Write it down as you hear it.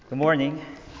Good morning.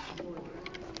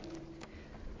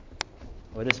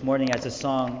 Well, this morning, as a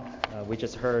song we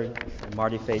just heard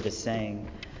Marty Faye just sang,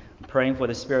 I'm praying for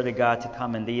the Spirit of God to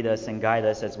come and lead us and guide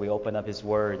us as we open up His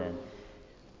Word and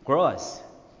grow us,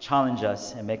 challenge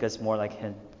us, and make us more like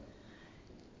Him.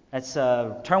 Let's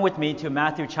turn with me to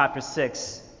Matthew chapter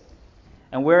 6.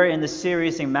 And we're in the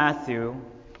series in Matthew.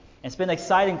 It's been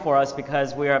exciting for us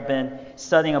because we have been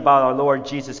studying about our Lord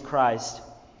Jesus Christ.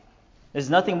 There's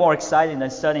nothing more exciting than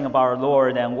studying about our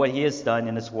Lord and what He has done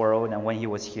in this world and when He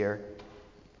was here.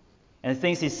 And the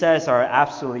things He says are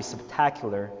absolutely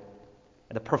spectacular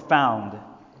and profound.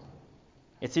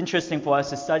 It's interesting for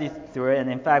us to study through it,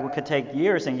 and in fact, we could take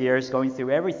years and years going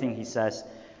through everything He says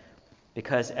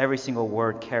because every single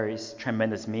word carries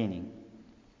tremendous meaning.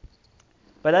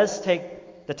 But let's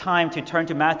take the time to turn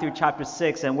to Matthew chapter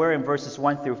 6, and we're in verses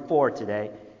 1 through 4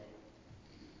 today.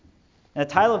 And the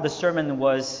title of the sermon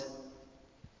was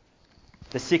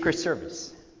The Secret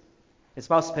Service. It's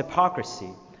about hypocrisy.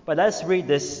 But let's read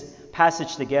this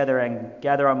passage together and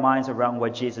gather our minds around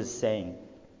what Jesus is saying.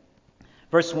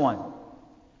 Verse 1.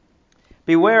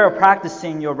 Beware of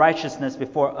practicing your righteousness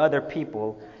before other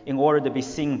people in order to be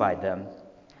seen by them,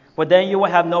 for then you will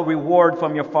have no reward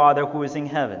from your Father who is in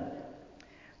heaven.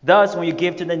 Thus, when you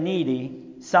give to the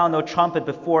needy, sound no trumpet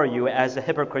before you, as the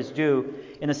hypocrites do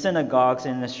in the synagogues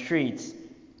and in the streets,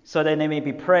 so that they may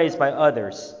be praised by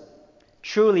others.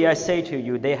 Truly, I say to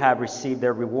you, they have received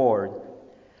their reward.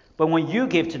 But when you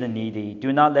give to the needy,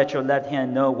 do not let your left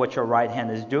hand know what your right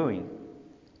hand is doing,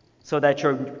 so that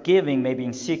your giving may be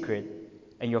in secret,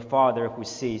 and your Father who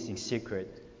sees in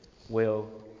secret will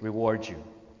reward you.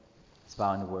 Let's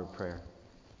bow in the word of prayer.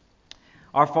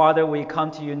 Our Father, we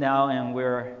come to you now, and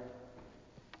we're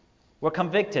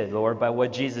convicted, Lord, by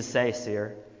what Jesus says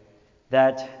here,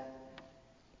 that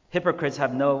hypocrites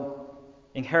have no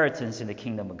inheritance in the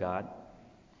kingdom of God.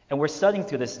 And we're studying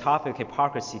through this topic,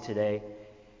 hypocrisy, today.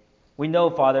 We know,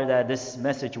 Father, that this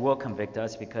message will convict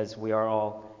us because we are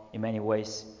all, in many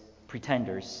ways,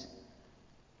 pretenders.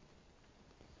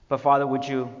 But Father, would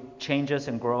you change us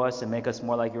and grow us and make us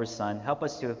more like your Son? Help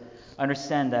us to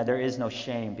understand that there is no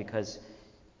shame because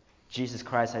Jesus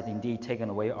Christ has indeed taken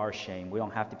away our shame. We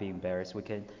don't have to be embarrassed. We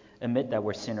can admit that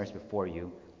we're sinners before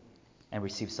you and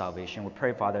receive salvation. We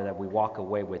pray, Father, that we walk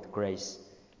away with grace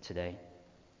today,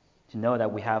 to know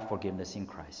that we have forgiveness in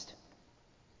Christ,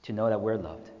 to know that we're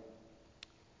loved.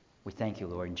 We thank you,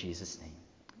 Lord, in Jesus' name.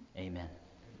 Amen.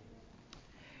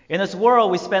 In this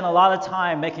world, we spend a lot of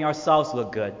time making ourselves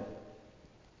look good.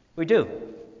 We do.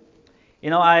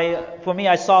 For me,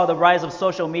 I saw the rise of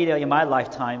social media in my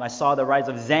lifetime. I saw the rise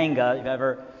of Xanga. If you've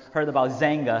ever heard about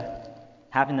Xanga,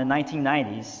 happened in the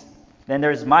 1990s. Then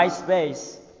there's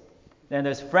MySpace. Then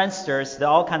there's Friendsters. They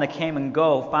all kind of came and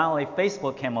go. Finally,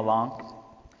 Facebook came along.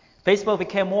 Facebook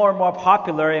became more and more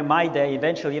popular in my day.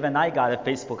 Eventually, even I got a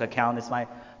Facebook account. It's my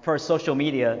first social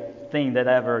media thing that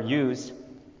I ever used.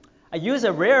 I use it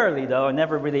rarely, though. I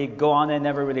never really go on it,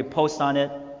 never really post on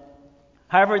it.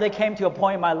 However, there came to a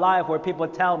point in my life where people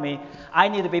tell me I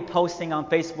need to be posting on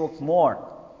Facebook more.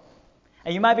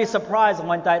 And you might be surprised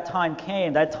when that time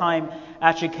came. That time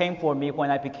actually came for me when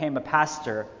I became a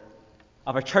pastor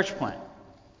of a church plant.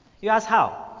 You ask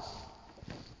how?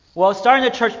 Well, starting a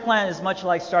church plant is much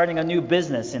like starting a new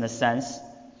business in a sense.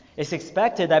 It's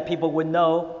expected that people would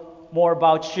know more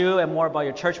about you and more about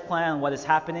your church plant and what is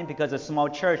happening because as a small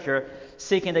church, you're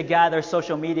seeking to gather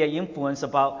social media influence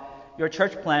about your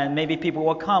church plan. Maybe people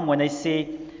will come when they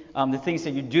see the things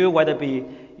that you do, whether it be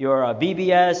your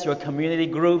VBS, your community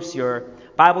groups, your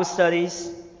Bible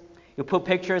studies. You put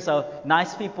pictures of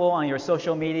nice people on your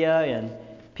social media and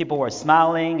people are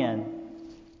smiling and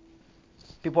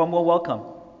people are more welcome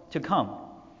to come.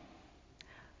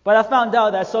 But I found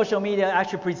out that social media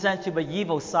actually presents to the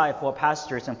evil side for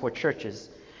pastors and for churches,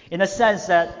 in the sense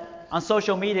that on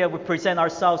social media we present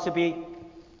ourselves to be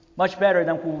much better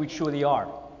than who we truly are.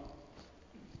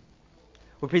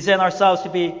 We present ourselves to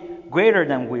be greater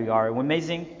than we are.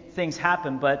 Amazing things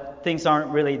happen, but things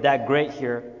aren't really that great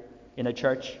here in the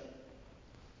church.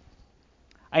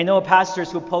 I know pastors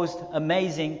who post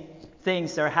amazing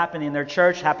things that are happening in their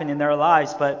church, happening in their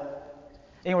lives, but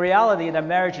in reality, their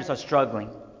marriages are struggling.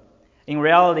 In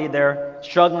reality, they're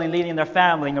struggling leading their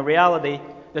family. In reality,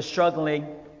 they're struggling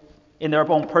in their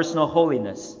own personal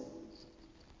holiness.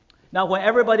 Now, when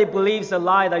everybody believes the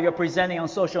lie that you're presenting on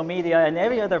social media and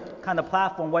every other kind of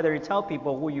platform, whether you tell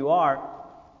people who you are,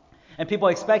 and people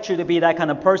expect you to be that kind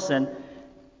of person,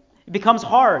 it becomes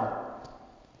hard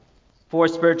for a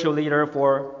spiritual leader,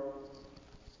 for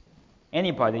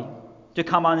anybody, to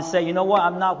come on and say, you know what,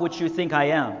 I'm not what you think I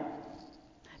am.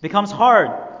 It becomes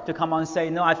hard to come on and say,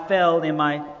 no, I failed in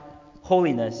my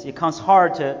holiness. It becomes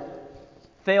hard to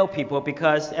fail people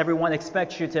because everyone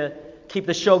expects you to keep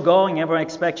the show going. Everyone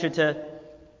expects you to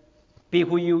be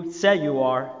who you said you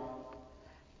are.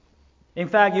 In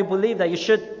fact, you believe that you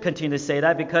should continue to say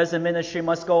that because the ministry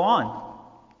must go on.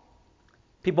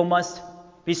 People must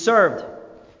be served.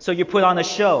 So you put on a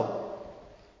show.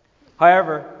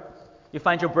 However, you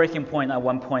find your breaking point at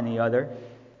one point or the other.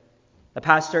 The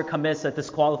pastor commits a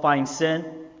disqualifying sin,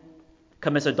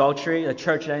 commits adultery. The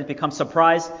church then becomes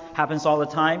surprised. Happens all the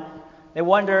time. They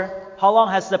wonder, how long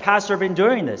has the pastor been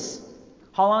doing this?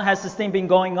 How long has this thing been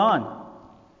going on?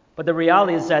 But the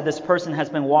reality is that this person has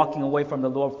been walking away from the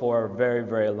Lord for a very,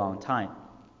 very long time.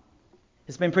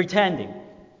 He's been pretending.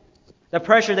 The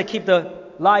pressure to keep the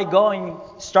lie going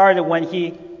started when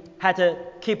he had to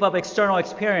keep up external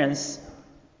experience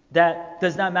that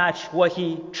does not match what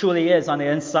he truly is on the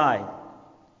inside.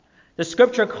 The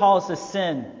scripture calls the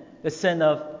sin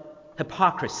of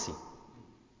hypocrisy.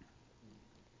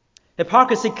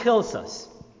 Hypocrisy kills us.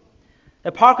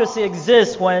 Hypocrisy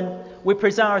exists when we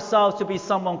present ourselves to be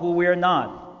someone who we are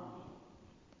not.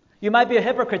 You might be a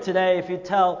hypocrite today if you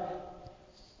tell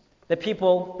the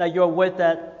people that you're with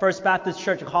at First Baptist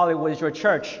Church of Hollywood is your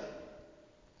church,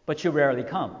 but you rarely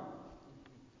come.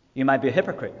 You might be a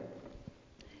hypocrite.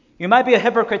 You might be a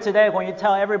hypocrite today when you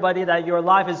tell everybody that your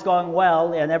life is going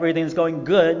well and everything is going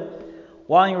good,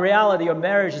 while in reality your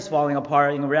marriage is falling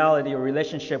apart, in reality your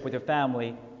relationship with your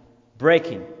family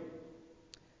breaking.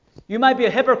 You might be a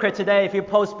hypocrite today if you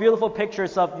post beautiful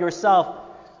pictures of yourself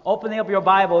opening up your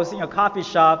Bibles in your coffee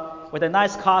shop with a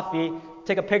nice coffee,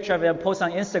 take a picture of it and post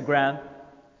on Instagram.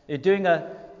 You're doing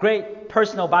a great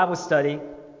personal Bible study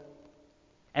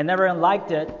and never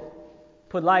liked it,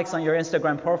 put likes on your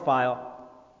Instagram profile,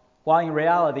 while in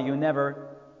reality you never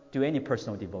do any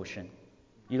personal devotion.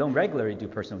 You don't regularly do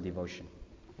personal devotion.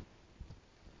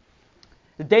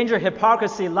 The danger of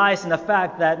hypocrisy lies in the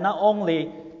fact that not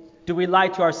only do we lie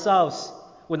to ourselves,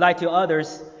 we lie to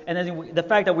others, and then the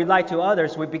fact that we lie to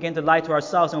others, we begin to lie to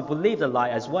ourselves and we believe the lie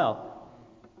as well.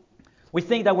 We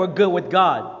think that we're good with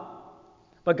God,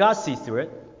 but God sees through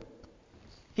it.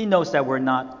 He knows that we're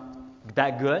not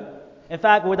that good. In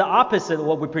fact, we're the opposite of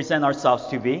what we present ourselves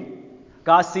to be.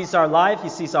 God sees our life, He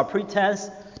sees our pretense,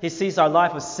 He sees our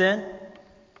life of sin,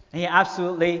 and He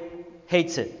absolutely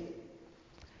hates it.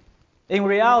 In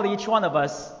reality, each one of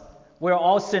us, we're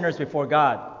all sinners before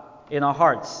God in our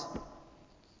hearts.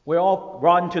 We're all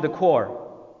rotten to the core.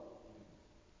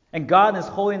 And God in His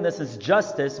holiness and His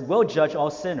justice will judge all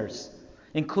sinners,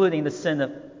 including the sin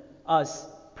of us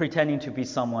pretending to be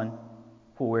someone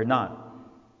who we're not.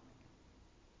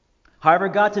 However,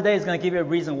 God today is going to give you a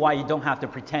reason why you don't have to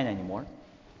pretend anymore.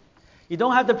 You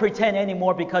don't have to pretend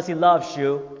anymore because He loves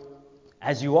you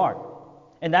as you are.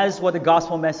 And that is what the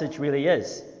gospel message really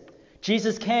is.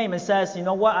 Jesus came and says, you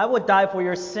know what? I will die for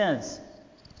your sins.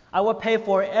 I will pay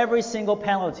for every single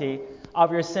penalty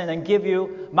of your sin and give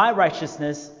you my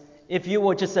righteousness if you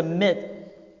will just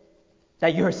admit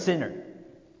that you're a sinner.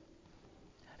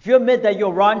 If you admit that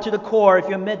you're rotten to the core, if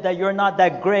you admit that you're not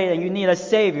that great and you need a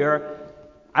Savior,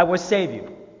 I will save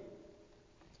you.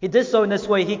 He did so in this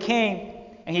way. He came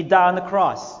and He died on the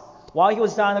cross. While He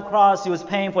was dying on the cross, He was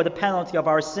paying for the penalty of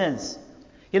our sins.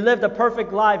 He lived a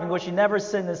perfect life in which He never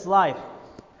sinned in His life.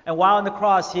 And while on the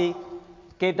cross, He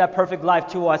gave that perfect life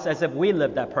to us as if we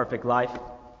lived that perfect life.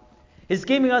 He's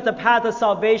giving us the path of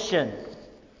salvation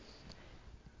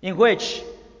in which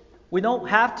we don't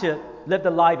have to live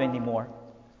the life anymore.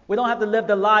 We don't have to live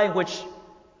the life in which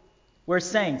we're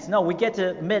saints. No, we get to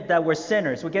admit that we're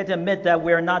sinners. We get to admit that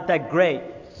we're not that great,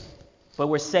 but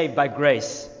we're saved by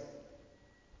grace.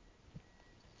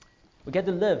 We get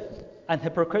to live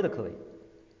unhypocritically,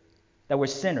 that we're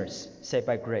sinners saved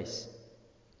by grace.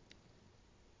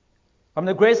 From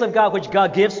the grace of God which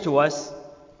God gives to us,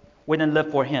 we then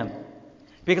live for Him.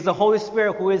 Because the Holy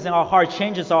Spirit who is in our heart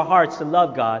changes our hearts to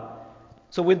love God.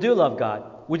 So we do love God.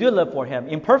 We do live for Him.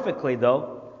 Imperfectly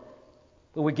though,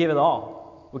 but we give it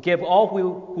all. We give all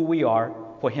who we are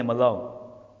for Him alone.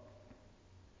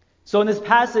 So in this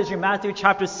passage in Matthew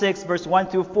chapter 6, verse 1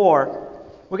 through 4,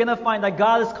 we're going to find that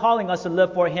God is calling us to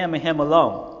live for Him and Him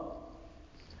alone.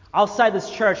 Outside this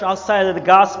church, outside of the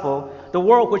gospel, the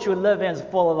world which we live in is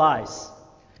full of lies.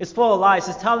 It's full of lies.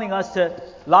 It's telling us to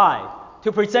lie,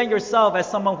 to present yourself as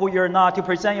someone who you're not, to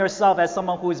present yourself as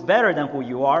someone who is better than who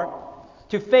you are,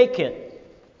 to fake it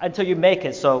until you make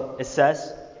it, so it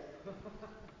says.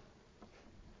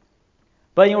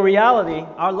 But in reality,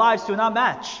 our lives do not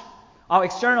match. Our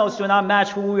externals do not match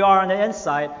who we are on the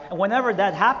inside. And whenever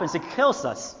that happens, it kills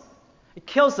us. It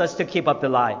kills us to keep up the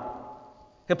lie.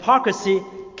 Hypocrisy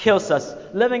kills us.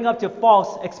 Living up to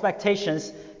false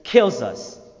expectations kills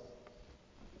us.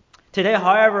 Today,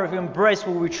 however, if we embrace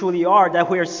who we truly are, that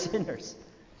we are sinners,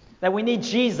 that we need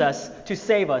Jesus to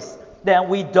save us, then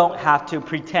we don't have to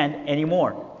pretend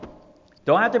anymore.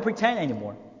 Don't have to pretend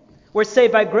anymore. We're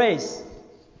saved by grace.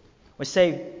 We're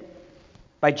saved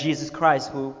by Jesus Christ,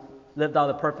 who lived out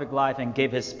a perfect life and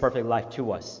gave his perfect life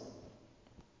to us.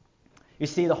 You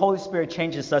see, the Holy Spirit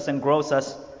changes us and grows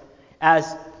us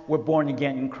as we're born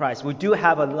again in Christ. We do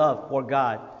have a love for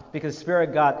God because the Spirit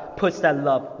of God puts that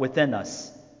love within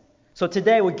us. So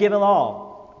today we give it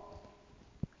all,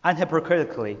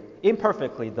 unhypocritically,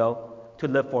 imperfectly though, to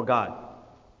live for God.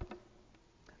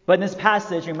 But in this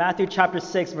passage, in Matthew chapter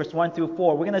 6, verse 1 through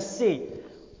 4, we're going to see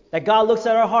that God looks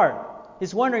at our heart.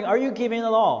 He's wondering, are you giving it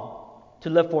all to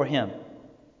live for Him?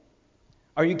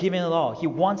 Are you giving it all? He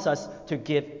wants us to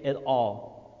give it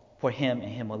all for Him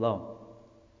and Him alone.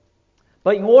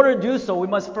 But in order to do so, we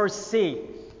must first see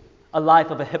a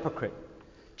life of a hypocrite.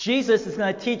 Jesus is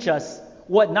going to teach us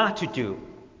what not to do.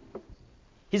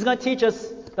 He's going to teach us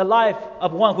the life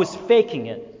of one who's faking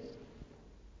it.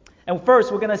 And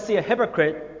first, we're going to see a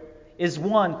hypocrite is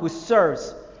one who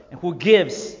serves and who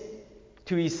gives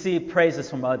to receive praises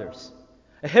from others.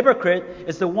 A hypocrite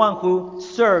is the one who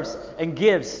serves and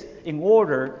gives in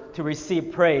order to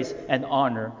receive praise and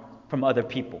honor from other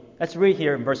people. Let's read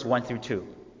here in verse 1 through 2.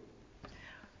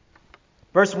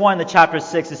 Verse 1 in chapter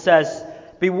 6, it says,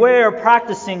 "Beware of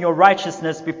practicing your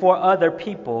righteousness before other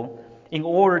people in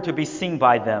order to be seen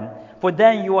by them, for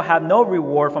then you will have no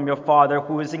reward from your Father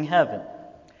who is in heaven.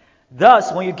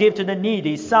 Thus, when you give to the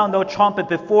needy, sound no trumpet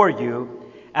before you,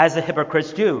 as the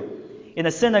hypocrites do, in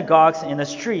the synagogues and in the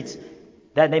streets,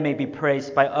 that they may be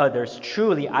praised by others.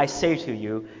 Truly, I say to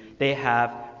you, they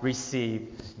have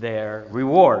received their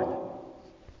reward."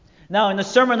 Now, in the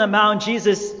Sermon on the Mount,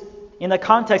 Jesus, in the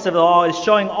context of it all, is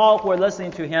showing all who are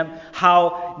listening to Him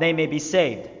how they may be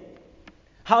saved,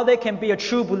 how they can be a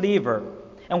true believer,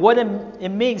 and what it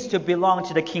means to belong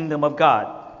to the kingdom of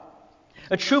God.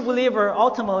 A true believer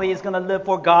ultimately is going to live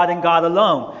for God and God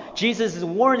alone. Jesus is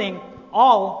warning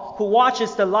all who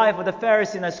watches the life of the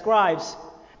Pharisees and the scribes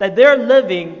that they're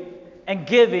living and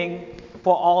giving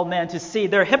for all men to see.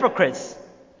 They're hypocrites.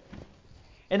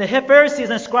 And the Pharisees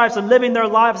and scribes are living their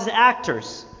lives as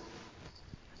actors.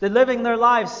 They're living their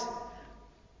lives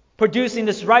producing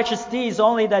these righteous deeds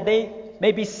only that they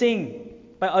may be seen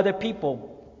by other people.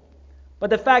 But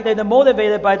the fact that they're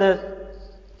motivated by the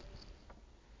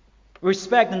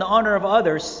respect and the honor of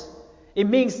others, it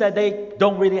means that they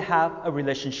don't really have a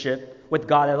relationship with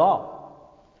God at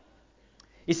all.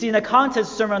 You see, in the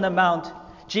context of the Sermon on the Mount,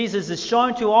 Jesus is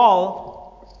showing to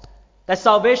all that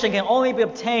salvation can only be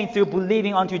obtained through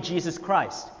believing unto Jesus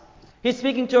Christ. He's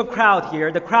speaking to a crowd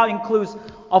here. The crowd includes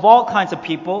of all kinds of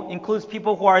people, includes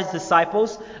people who are His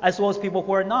disciples, as well as people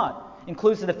who are not.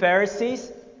 Includes the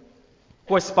Pharisees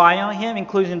who are spying on Him,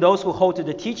 including those who hold to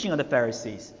the teaching of the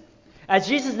Pharisees. As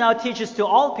Jesus now teaches to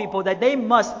all people that they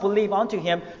must believe unto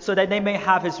Him so that they may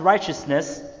have His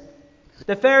righteousness,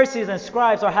 the Pharisees and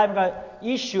scribes are having an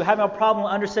issue, having a problem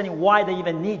understanding why they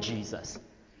even need Jesus.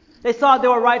 They thought they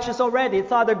were righteous already. They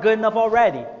thought they're good enough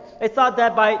already. They thought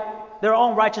that by their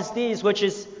own righteous deeds, which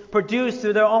is produced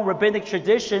through their own rabbinic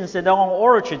traditions and their own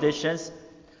oral traditions,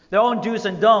 their own do's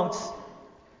and don'ts,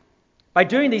 by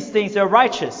doing these things, they're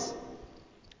righteous.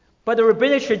 But the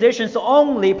rabbinic traditions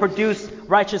only produce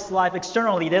righteous life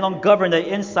externally. They don't govern the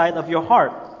inside of your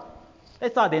heart. They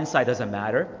thought the inside doesn't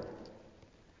matter.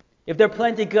 If they're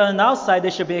plenty good on the outside, they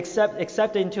should be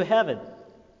accepted into heaven.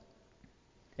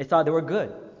 They thought they were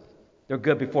good. They're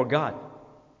good before God.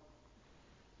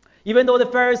 Even though the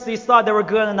Pharisees thought they were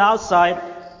good on the outside,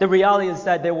 the reality is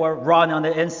that they were rotten on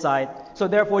the inside. So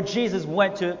therefore, Jesus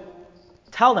went to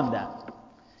tell them that.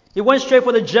 He went straight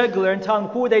for the jugular and told them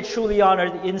who they truly are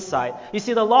on the inside. You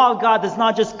see, the law of God does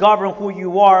not just govern who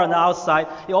you are on the outside.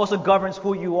 It also governs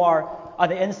who you are on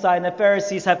the inside. And the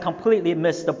Pharisees have completely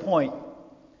missed the point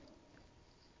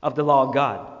of the law of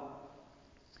God.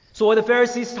 So what the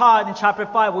Pharisees taught in chapter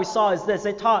 5, we saw is this.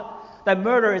 They taught that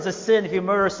murder is a sin if you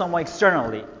murder someone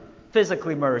externally.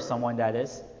 Physically murder someone, that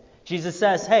is. Jesus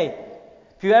says, hey,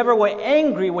 if you ever were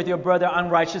angry with your brother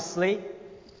unrighteously,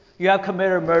 you have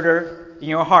committed murder in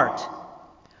your heart.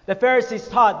 The Pharisees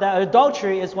taught that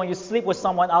adultery is when you sleep with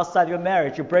someone outside your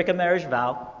marriage. You break a marriage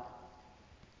vow.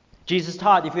 Jesus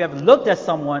taught if you have looked at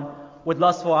someone with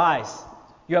lustful eyes,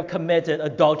 you have committed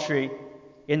adultery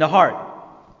in the heart.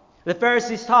 The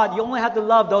Pharisees taught you only have to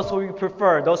love those who you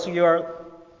prefer, those who are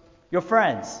your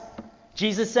friends.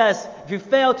 Jesus says if you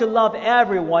fail to love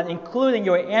everyone, including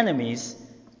your enemies,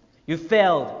 you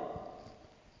failed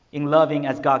in loving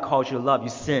as God calls you to love. You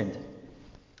sinned.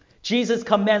 Jesus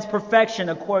commands perfection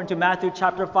according to Matthew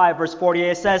chapter 5, verse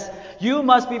 48. It says, "You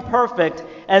must be perfect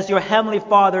as your heavenly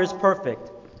Father is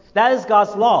perfect." That is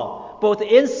God's law, both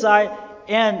inside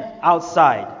and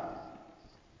outside.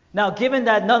 Now, given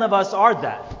that none of us are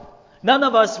that, none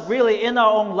of us really in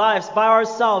our own lives by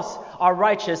ourselves are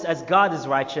righteous as God is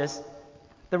righteous,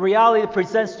 the reality it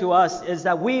presents to us is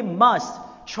that we must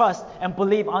trust and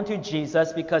believe unto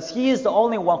Jesus because He is the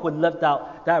only one who lived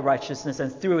out that righteousness,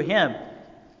 and through Him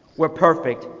we're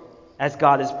perfect as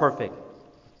God is perfect.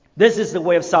 This is the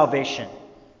way of salvation.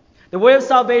 The way of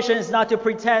salvation is not to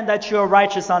pretend that you're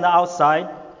righteous on the outside,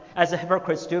 as the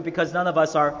hypocrites do, because none of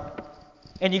us are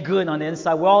any good on the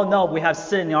inside. We all know we have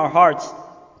sin in our hearts.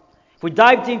 If we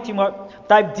dive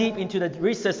deep into the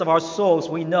recesses of our souls,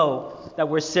 we know that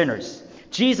we're sinners.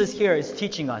 Jesus here is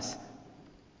teaching us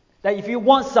that if you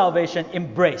want salvation,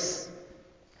 embrace.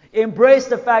 Embrace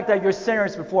the fact that you're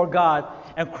sinners before God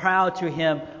and cry out to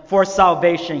Him for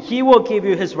salvation. He will give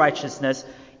you His righteousness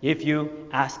if you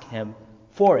ask Him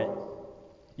for it.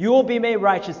 You will be made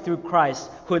righteous through Christ,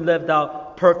 who lived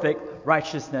out perfect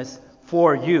righteousness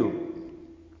for you.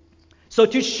 So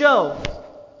to show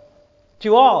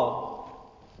to all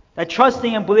that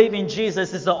trusting and believing in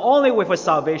Jesus is the only way for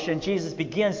salvation, Jesus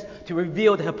begins to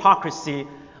reveal the hypocrisy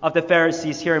of the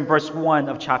Pharisees here in verse 1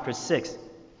 of chapter 6.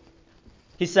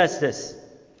 He says this.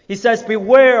 He says,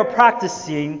 "Beware of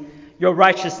practicing your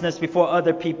righteousness before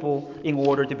other people in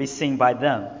order to be seen by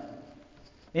them."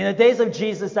 In the days of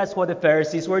Jesus, that's what the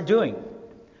Pharisees were doing.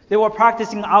 They were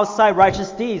practicing outside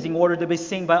righteous deeds in order to be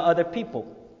seen by other people.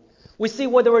 We see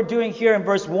what they were doing here in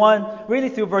verse 1, really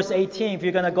through verse 18, if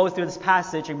you're going to go through this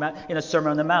passage in the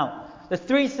Sermon on the Mount. The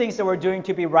three things they were doing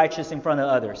to be righteous in front of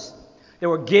others. They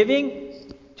were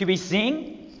giving to be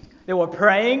seen, they were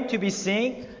praying to be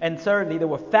seen, and thirdly, they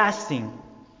were fasting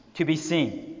to be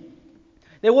seen.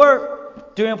 They were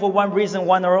doing it for one reason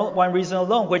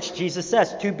alone, which Jesus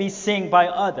says, to be seen by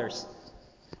others.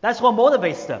 That's what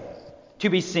motivates them, to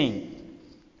be seen.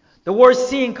 The word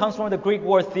seen comes from the Greek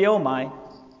word theomai,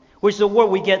 which is the word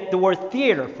we get the word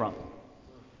theater from.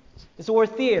 It's the word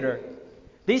theater.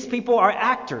 These people are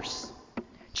actors.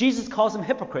 Jesus calls them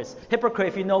hypocrites. Hypocrite,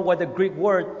 if you know what the Greek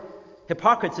word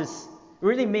hypocrites is,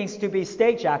 really means to be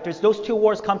stage actors. Those two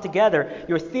words come together.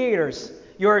 You're theaters.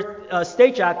 You're a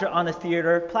stage actor on a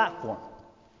theater platform.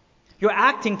 You're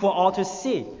acting for all to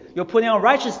see. You're putting on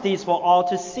righteous deeds for all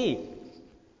to see.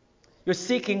 You're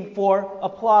seeking for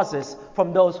applauses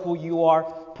from those who you are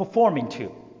performing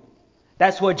to.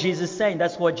 That's what Jesus is saying.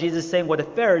 That's what Jesus is saying what the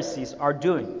Pharisees are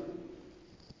doing.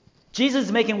 Jesus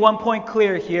is making one point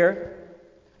clear here.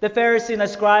 The Pharisees and the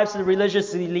scribes and the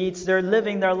religious elites, they're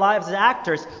living their lives as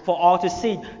actors for all to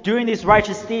see, doing these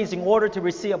righteous deeds in order to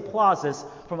receive applauses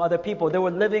from other people. They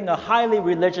were living a highly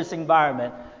religious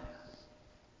environment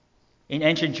in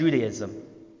ancient Judaism.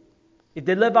 If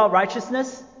they live out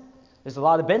righteousness, there's a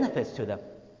lot of benefits to them.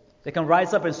 They can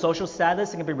rise up in social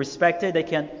status, they can be respected, they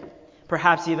can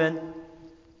perhaps even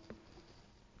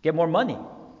get more money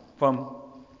from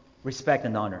respect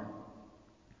and honor.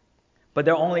 But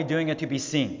they're only doing it to be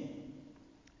seen.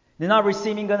 They're not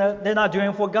doing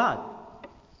it for God.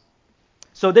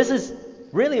 So this is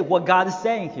really what God is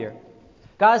saying here.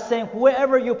 God is saying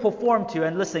whoever you perform to,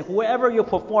 and listen, whoever you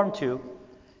perform to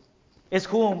is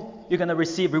whom you're going to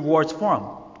receive rewards from.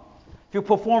 If you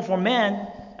perform for men,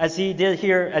 as he did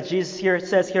here, as Jesus here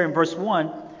says here in verse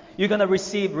 1, you're going to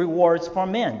receive rewards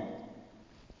from men.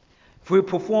 If you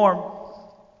perform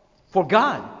for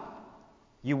God,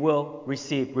 you will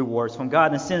receive rewards from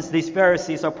God. And since these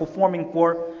Pharisees are performing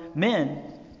for men,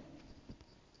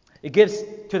 it gives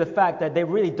to the fact that they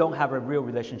really don't have a real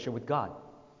relationship with God.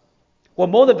 What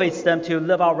motivates them to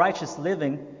live out righteous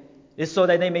living is so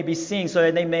that they may be seen, so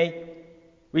that they may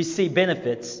receive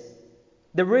benefits.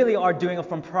 They really are doing it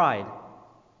from pride.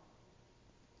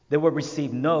 They will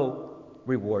receive no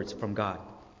rewards from God.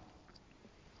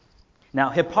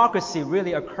 Now, hypocrisy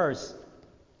really occurs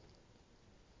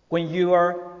when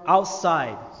your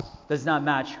outside does not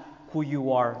match who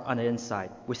you are on the inside.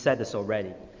 We said this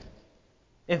already.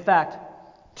 In fact,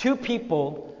 two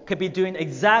people could be doing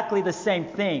exactly the same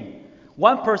thing.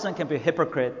 One person can be a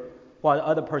hypocrite, while the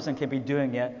other person can be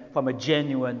doing it from a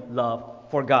genuine love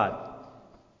for God.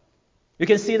 You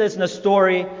can see this in the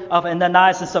story of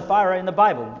Ananias and Sapphira in the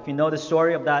Bible. If you know the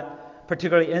story of that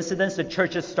particular incident, the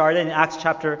churches started in Acts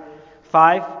chapter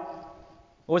 5. It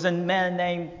was a man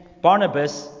named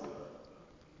Barnabas.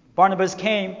 Barnabas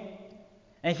came,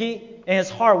 and he, in his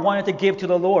heart, wanted to give to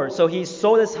the Lord. So he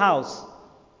sold his house,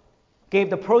 gave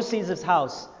the proceeds of his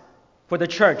house for the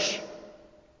church.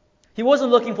 He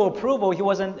wasn't looking for approval. He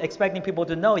wasn't expecting people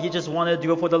to know. He just wanted to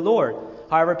do it for the Lord.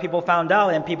 However, people found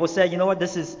out and people said, you know what,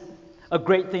 this is a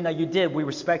great thing that you did. We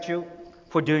respect you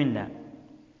for doing that.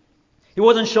 He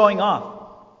wasn't showing off.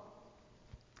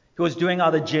 He was doing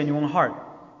out of a genuine heart.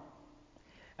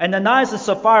 And Ananias and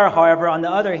Sapphira, however, on the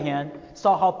other hand,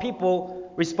 saw how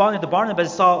people responded to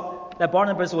Barnabas, saw that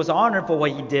Barnabas was honored for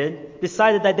what he did,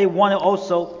 decided that they wanted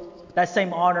also that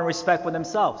same honor and respect for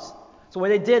themselves. So what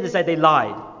they did is that they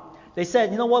lied. They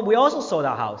said, you know what, we also sold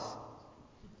our house.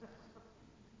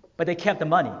 But they kept the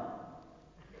money.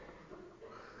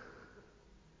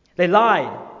 They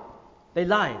lied. They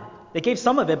lied. They gave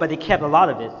some of it, but they kept a lot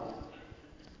of it.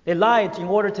 They lied in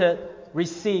order to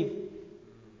receive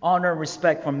honor and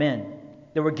respect from men.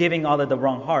 They were giving out of the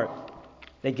wrong heart.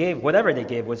 They gave, whatever they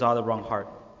gave was out of the wrong heart.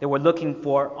 They were looking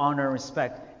for honor and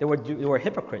respect. They were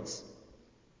hypocrites.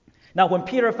 Now, when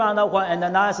Peter found out what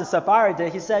Ananias and Sapphira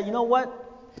did, he said, you know what?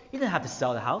 You didn't have to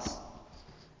sell the house.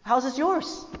 The house is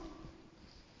yours.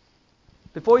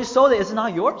 Before you sold it, it's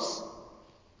not yours.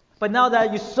 But now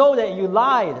that you sold it, you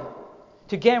lied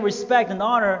to gain respect and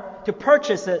honor, to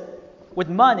purchase it with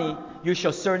money, you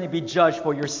shall certainly be judged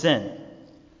for your sin.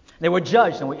 They were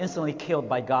judged and were instantly killed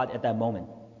by God at that moment.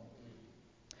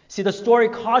 See, the story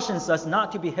cautions us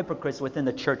not to be hypocrites within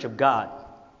the church of God.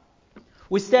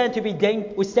 We stand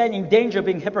in danger of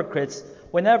being hypocrites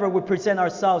whenever we present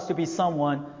ourselves to be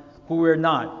someone who we're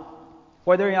not,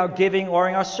 whether in our giving or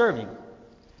in our serving.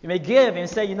 You may give and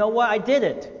say, you know what, I did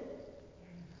it.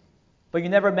 But you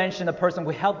never mention the person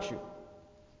who helped you.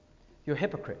 You're a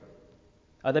hypocrite.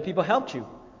 Other people helped you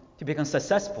to become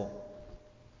successful.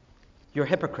 You're a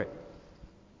hypocrite.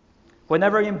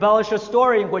 Whenever you embellish your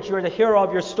story in which you're the hero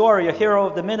of your story, a hero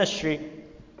of the ministry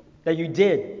that you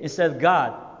did instead of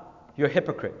God, you're a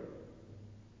hypocrite.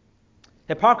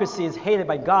 Hypocrisy is hated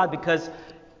by God because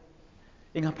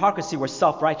in hypocrisy we're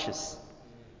self-righteous.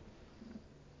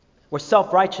 We're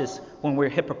self-righteous when we're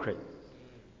hypocrite.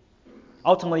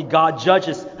 Ultimately, God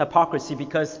judges hypocrisy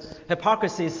because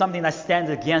hypocrisy is something that stands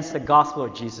against the gospel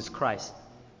of Jesus Christ.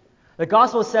 The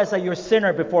gospel says that you're a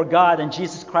sinner before God and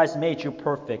Jesus Christ made you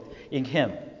perfect in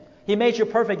Him. He made you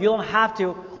perfect. You don't have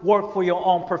to work for your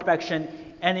own perfection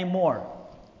anymore.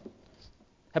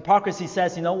 Hypocrisy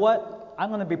says, you know what? I'm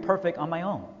going to be perfect on my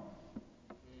own.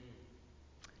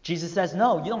 Jesus says,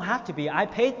 no, you don't have to be. I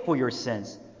paid for your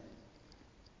sins.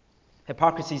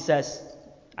 Hypocrisy says,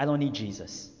 I don't need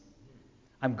Jesus.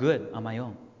 I'm good on my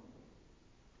own.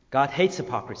 God hates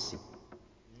hypocrisy.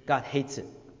 God hates it.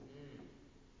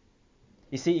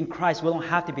 You see, in Christ, we don't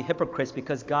have to be hypocrites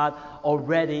because God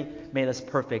already made us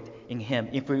perfect in Him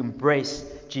if we embrace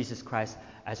Jesus Christ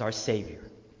as our Savior.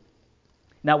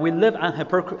 Now, we live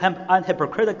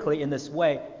unhypocritically in this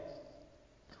way.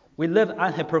 We live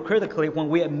unhypocritically when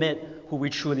we admit who we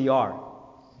truly are.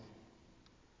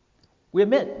 We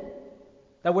admit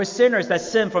that we're sinners that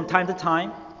sin from time to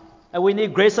time, and we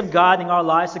need grace of God in our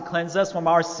lives to cleanse us from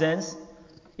our sins.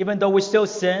 Even though we still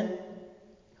sin,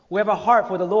 we have a heart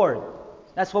for the Lord.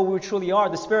 That's what we truly are.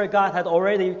 The Spirit of God had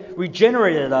already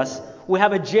regenerated us. We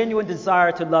have a genuine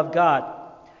desire to love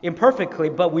God imperfectly,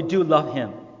 but we do love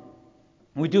Him.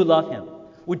 We do love Him.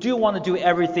 We do want to do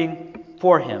everything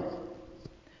for Him.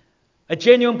 A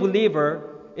genuine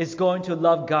believer is going to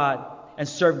love God and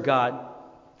serve God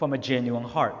from a genuine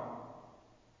heart.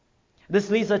 This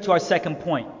leads us to our second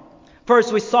point.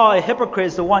 First, we saw a hypocrite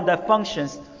is the one that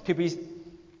functions to be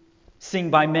seen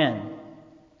by men.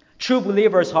 True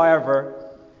believers, however,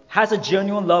 has a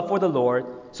genuine love for the Lord,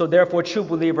 so therefore true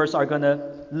believers are going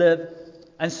to live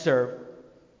and serve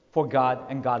for God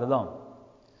and God alone.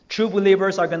 True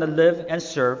believers are going to live and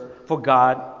serve for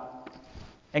God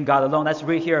and God alone. Let's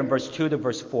read here in verse 2 to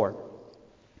verse 4.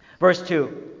 Verse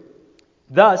 2.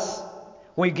 Thus,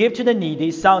 when you give to the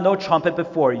needy, sound no trumpet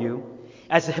before you,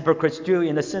 as the hypocrites do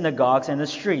in the synagogues and the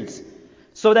streets,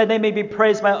 so that they may be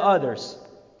praised by others.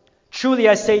 Truly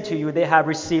I say to you, they have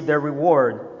received their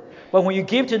reward. But when you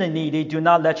give to the needy, do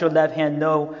not let your left hand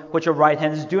know what your right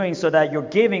hand is doing, so that your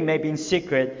giving may be in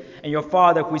secret, and your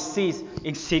Father who sees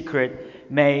in secret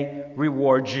may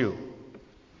reward you.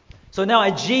 So now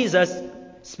as Jesus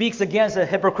speaks against the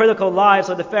hypocritical lives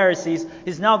of the Pharisees,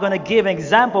 he's now going to give an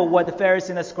example of what the Pharisees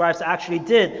and the scribes actually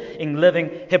did in living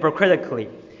hypocritically.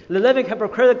 Living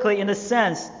hypocritically in the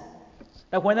sense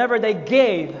that whenever they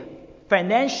gave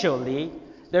financially,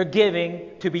 they're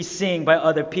giving to be seen by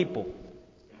other people.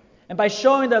 And by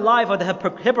showing the life of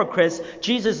the hypocrites,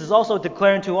 Jesus is also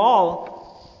declaring to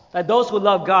all that those who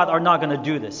love God are not going to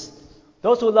do this.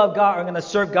 Those who love God are going to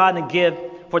serve God and give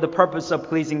for the purpose of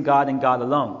pleasing God and God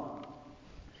alone.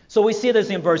 So we see this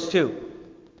in verse 2.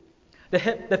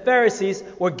 The Pharisees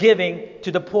were giving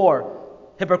to the poor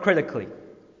hypocritically.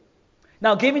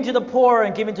 Now, giving to the poor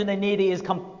and giving to the needy is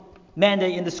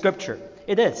commanded in the Scripture.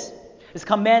 It is. It's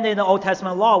commanded in the Old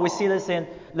Testament law. We see this in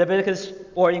Leviticus,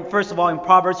 first of all, in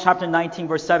Proverbs chapter 19,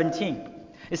 verse 17.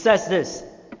 It says this: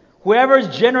 "Whoever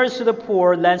is generous to the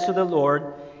poor lends to the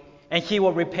Lord, and He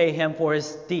will repay him for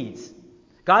his deeds."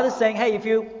 God is saying, hey, if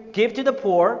you give to the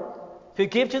poor,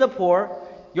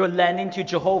 you're lending to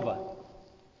Jehovah.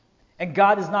 And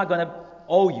God is not going to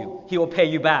owe you. He will pay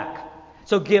you back.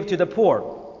 So give to the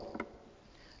poor.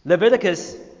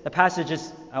 Leviticus, the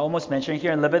passages I almost mentioned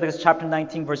here in Leviticus chapter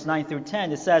 19, verse 9 through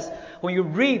 10, it says, "When you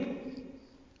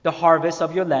reap the harvest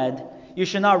of your land, you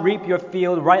shall not reap your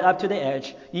field right up to the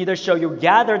edge, neither shall you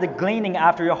gather the gleaning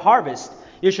after your harvest.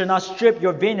 You shall not strip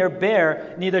your vineyard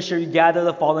bare, neither shall you gather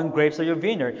the fallen grapes of your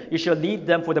vineyard. You shall leave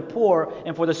them for the poor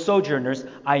and for the sojourners.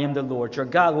 I am the Lord your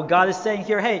God." What God is saying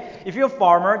here, hey, if you're a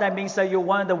farmer, that means that you're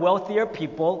one of the wealthier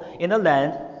people in the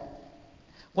land.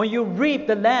 When you reap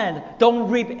the land, don't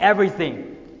reap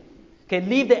everything. Okay,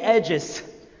 leave the edges,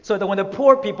 so that when the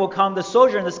poor people come, the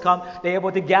sojourners come, they're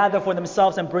able to gather for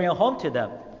themselves and bring it home to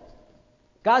them.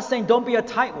 God's saying, don't be a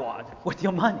tightwad with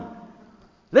your money.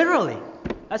 Literally.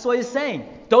 That's what He's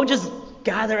saying. Don't just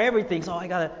gather everything. So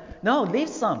no, leave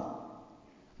some.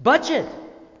 Budget.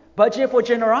 Budget for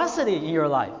generosity in your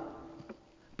life.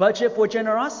 Budget for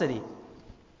generosity.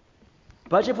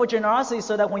 Budget for generosity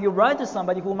so that when you run to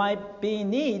somebody who might be in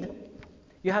need,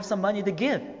 you have some money to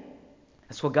give.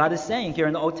 That's what God is saying here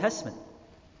in the Old Testament.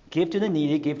 Give to the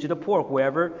needy, give to the poor,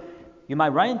 whoever you might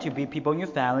run into, be people in your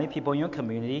family, people in your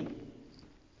community,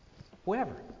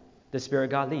 whoever the Spirit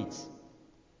of God leads.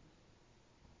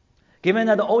 Given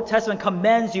that the Old Testament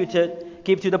commands you to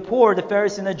give to the poor, the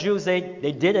Pharisees and the Jews, they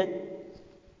did it.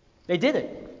 They did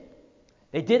it.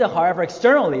 They did it, however,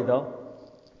 externally, though.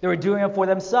 They were doing it for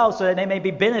themselves so that they may be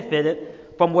benefited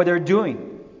from what they're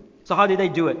doing. So how did they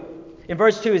do it? In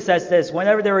verse 2 it says this: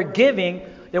 "Whenever they were giving,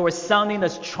 they were sounding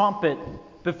this trumpet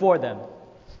before them."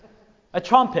 A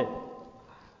trumpet.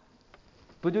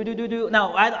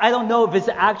 Now, I don't know if it's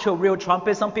an actual real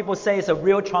trumpet. Some people say it's a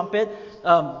real trumpet.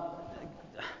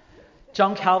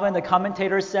 John Calvin, the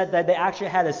commentator, said that they actually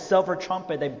had a silver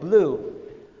trumpet they blew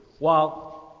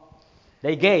while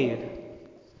they gave.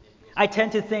 I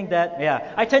tend to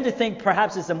think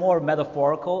perhaps it's a more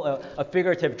metaphorical, a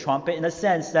figurative trumpet, in the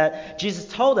sense that Jesus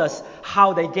told us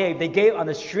how they gave. They gave on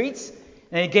the streets and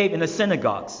they gave in the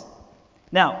synagogues.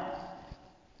 Now,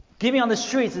 giving on the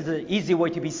streets is an easy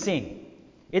way to be seen.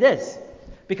 It is.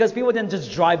 Because people didn't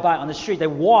just drive by on the street, they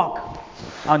walk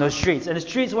on those streets. And the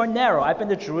streets were narrow. I've been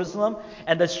to Jerusalem,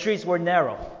 and the streets were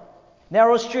narrow.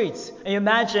 Narrow streets. And you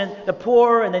imagine the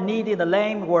poor and the needy and the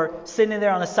lame were sitting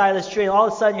there on the side of the street. All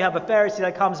of a sudden you have a Pharisee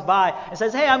that comes by and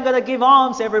says, "Hey, I'm going to give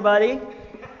alms, everybody.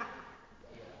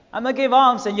 I'm going to give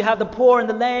alms." And you have the poor and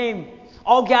the lame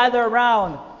all gather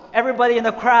around. Everybody in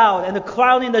the crowd and the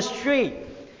crowd in the street.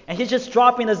 And he's just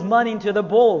dropping his money into the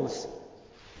bowls.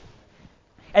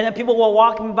 And then people were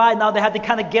walking by. Now they have to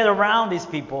kind of get around these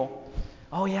people.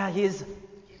 Oh yeah, he's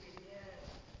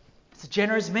a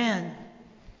generous man.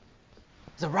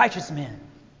 He's a righteous man.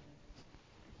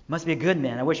 Must be a good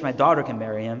man. I wish my daughter can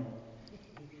marry him.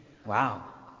 Wow.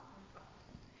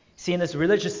 See, in this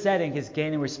religious setting, he's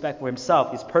gaining respect for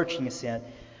himself. He's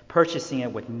purchasing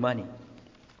it with money.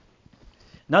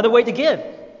 Another way to give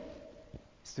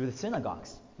is through the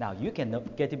synagogues. Now, you can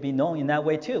get to be known in that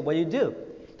way too. What do?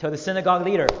 Tell the synagogue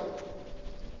leader,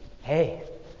 "Hey,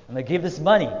 I'm going to give this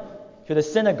money to the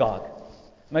synagogue.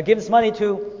 I'm going to give this money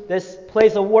to this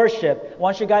place of worship. I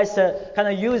want you guys to kind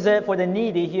of use it for the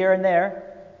needy here and there."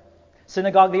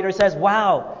 Synagogue leader says,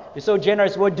 "Wow, you're so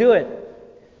generous, we'll do it.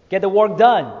 Get the work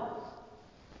done."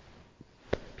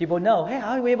 People know, "Hey,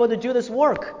 how are we able to do this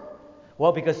work?"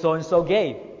 Well, because so-and-so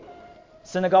gave.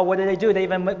 Synagogue, what do? They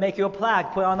even make you a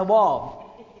plaque, put it on the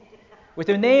wall with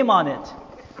your name on it.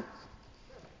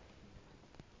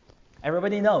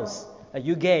 Everybody knows that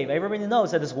you gave. Everybody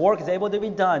knows that this work is able to be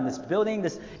done. This building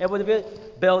is able to be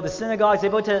built. The synagogue is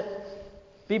able to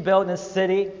be built in this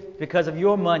city because of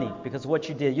your money, because of what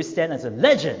you did. You stand as a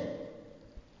legend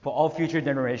for all future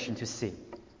generations to see.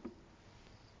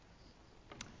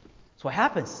 That's what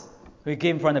happens when you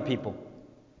give in front of people.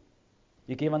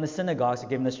 You give on the synagogues, you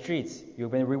give in the streets. You're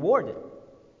going to be rewarded.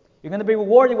 You're going to be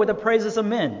rewarded with the praises of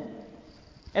men.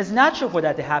 It's natural for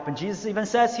that to happen. Jesus even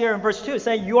says here in verse 2,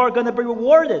 saying, "You are going to be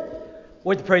rewarded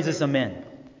with the praises of men,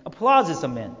 applauses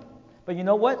of men." But you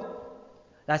know what?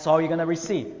 That's all you're going to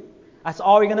receive. That's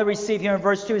all you're going to receive. Here in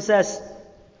verse 2 it says,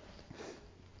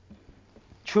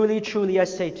 "Truly, truly, I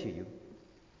say to you,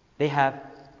 they have"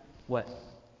 what?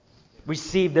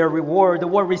 receive their reward. The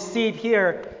word receive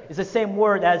here is the same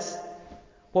word as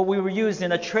what we were used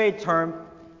in a trade term,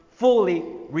 fully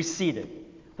received.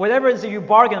 Whatever it is that you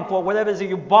bargained for, whatever it is that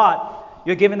you bought,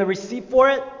 you're given the receipt for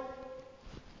it.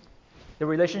 The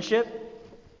relationship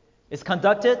is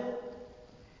conducted.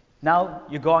 Now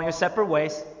you go on your separate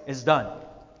ways. It's done.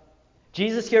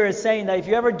 Jesus here is saying that if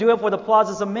you ever do it for the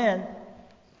applauses of men,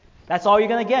 that's all you're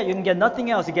going to get. You can get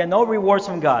nothing else. You get no rewards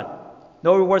from God.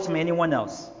 No rewards from anyone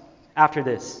else after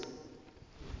this.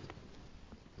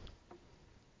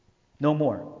 No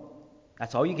more.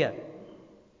 That's all you get.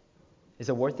 Is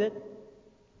it worth it?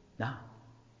 No.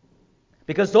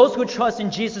 Because those who trust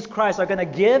in Jesus Christ are going to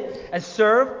give and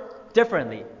serve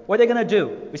differently. What are they going to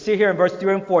do? We see here in verse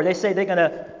 3 and 4. They say they're going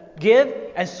to give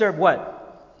and serve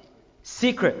what?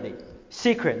 Secretly.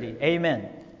 Secretly. Amen.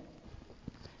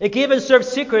 They give and serve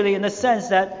secretly in the sense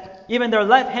that even their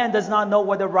left hand does not know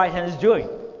what the right hand is doing.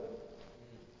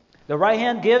 The right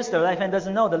hand gives, the left hand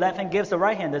doesn't know. The left hand gives, the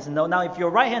right hand doesn't know. Now, if your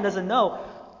right hand doesn't know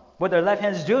what their left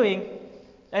hand is doing,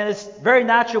 then it's very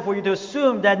natural for you to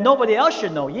assume that nobody else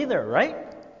should know either, right?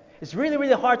 It's really,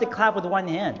 really hard to clap with one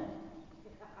hand.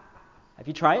 Have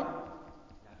you tried?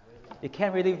 You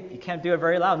can't do it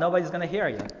very loud. Nobody's going to hear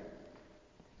you.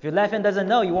 If your left hand doesn't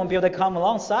know, you won't be able to come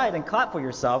alongside and clap for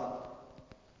yourself.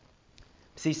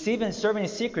 See, serving in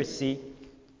secrecy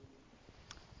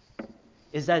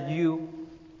is that you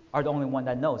are the only one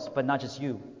that knows, but not just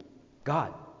you.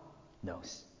 God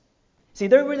knows. See,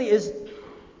 there really is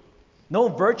no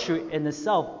virtue in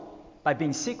itself by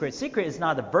being secret. Secret is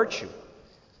not a virtue.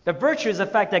 The virtue is the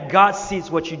fact that God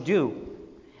sees what you do,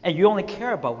 and you only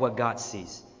care about what God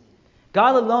sees.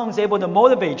 God alone is able to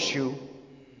motivate you.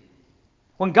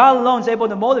 When God alone is able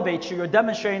to motivate you, you're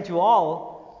demonstrating to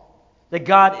all that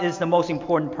God is the most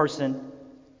important person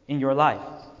in your life.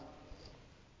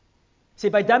 See,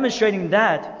 by demonstrating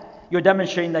that, you're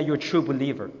demonstrating that you're a true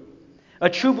believer. A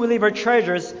true believer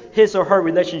treasures his or her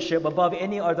relationship above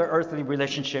any other earthly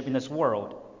relationship in this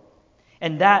world.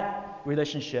 And that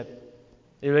relationship,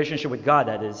 the relationship with God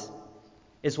that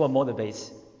is what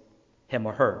motivates him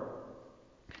or her.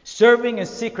 Serving in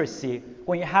secrecy,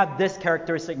 when you have this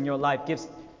characteristic in your life, gives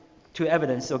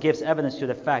evidence to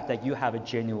the fact that you have a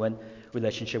genuine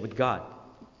relationship with God.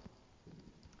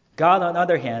 God, on the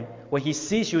other hand, when he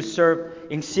sees you serve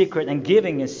in secret and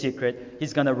giving in secret,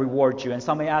 he's going to reward you. And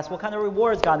somebody asks, what kind of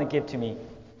reward is God going to give to me?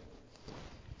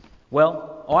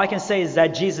 Well, all I can say is that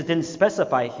Jesus didn't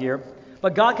specify here,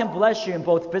 but God can bless you in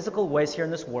both physical ways here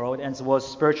in this world and as well as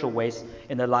spiritual ways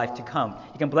in the life to come.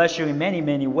 He can bless you in many,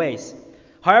 many ways.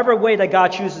 However way that God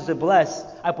chooses to bless,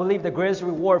 I believe the greatest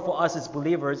reward for us as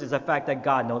believers is the fact that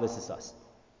God notices us.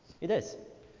 It is.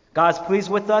 God's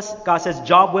pleased with us. God says,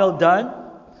 job well done.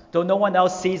 Though no one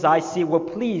else sees, I see. We're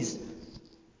pleased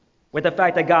with the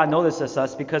fact that God notices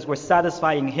us because we're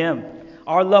satisfying him.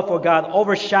 Our love for God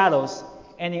overshadows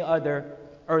any other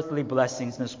earthly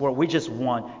blessings in this world. We just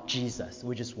want Jesus.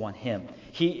 We just want him.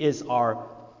 He is our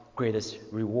greatest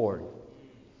reward.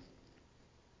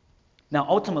 Now,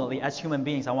 ultimately, as human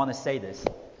beings, I want to say this.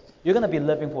 You're going to be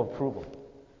living for approval.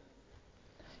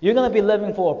 You're going to be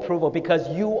living for approval because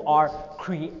you are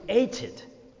created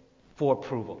for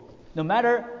approval. No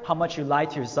matter how much you lie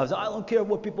to yourself, I don't care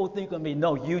what people think of me.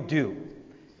 No, you do.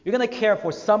 You're going to care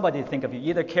for somebody to think of you. You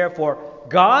either care for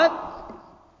God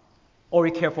or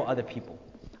you care for other people.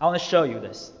 I want to show you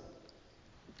this.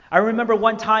 I remember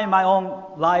one time in my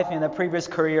own life, in a previous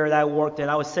career that I worked in,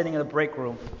 I was sitting in the break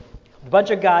room. A bunch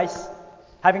of guys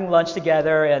having lunch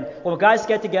together, and when guys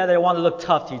get together, they want to look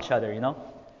tough to each other,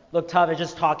 Look tough, they're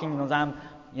just talking,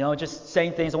 just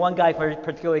saying things. One guy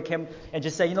particularly came and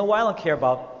just said, you know what, I don't care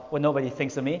about what nobody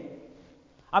thinks of me.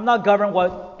 I'm not governed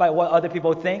by what other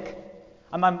people think.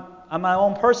 I'm my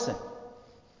own person.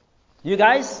 You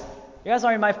guys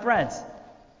aren't my friends.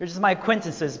 You're just my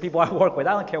acquaintances, people I work with.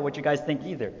 I don't care what you guys think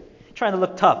either. You're trying to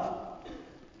look tough.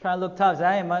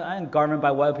 I am governed by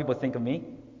what other people think of me.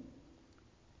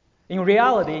 In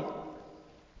reality,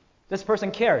 this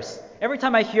person cares. Every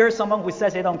time I hear someone who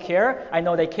says they don't care, I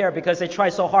know they care because they try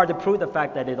so hard to prove the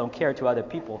fact that they don't care to other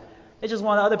people. They just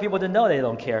want other people to know they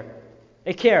don't care.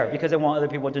 They care because they want other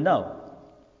people to know.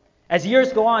 As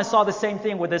years go on, I saw the same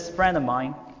thing with this friend of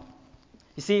mine.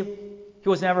 You see, he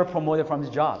was never promoted from his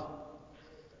job.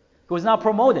 He was not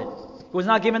promoted. He was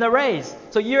not given a raise.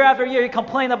 So year after year, he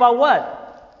complained about what?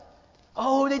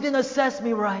 Oh, they didn't assess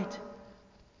me right.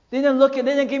 They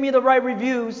didn't give me the right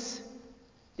reviews.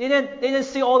 They didn't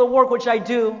see all the work which I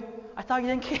do. I thought you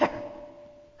didn't care.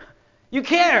 You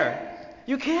care.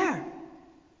 You care.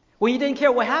 Well, he didn't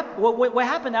care what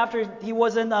happened after he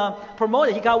wasn't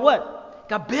promoted. He got what?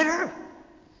 Got bitter.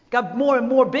 Got more and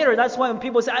more bitter. That's why when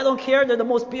people say, I don't care, they're the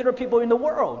most bitter people in the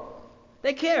world.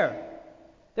 They care.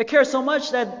 They care so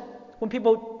much that when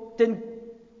people didn't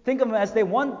think of them as they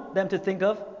want them to think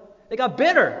of, they got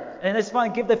bitter. And it's fine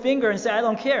to give the finger and say, I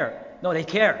don't care. No, they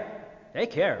care. They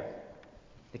care.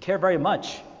 They care very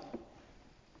much.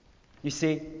 You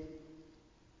see,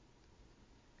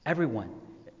 everyone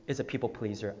is a people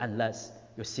pleaser unless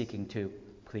you're seeking to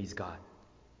please God.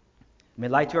 We may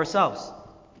lie to ourselves,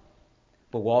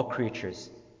 but we're all creatures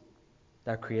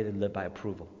that are created to live by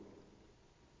approval.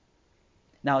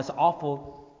 Now, it's an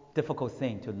awful, difficult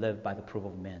thing to live by the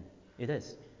approval of men. It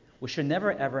is. We should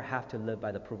never, ever have to live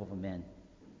by the approval of men.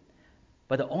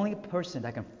 But the only person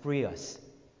that can free us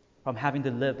from having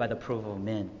to live by the approval of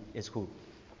men is who?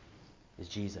 Is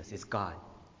Jesus. It's God.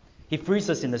 He frees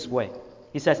us in this way.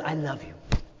 He says, I love you.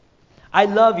 I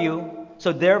love you,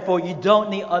 so therefore you don't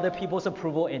need other people's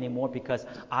approval anymore because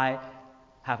I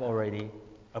have already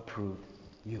approved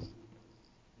you.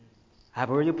 I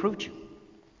have already approved you.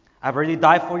 I've already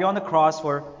died for you on the cross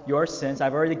for your sins.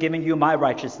 I've already given you my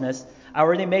righteousness. I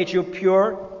already made you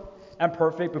pure and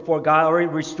perfect before God. I already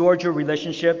restored your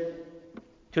relationship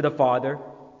to the Father.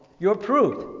 You're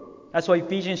approved. That's what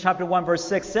Ephesians chapter 1 verse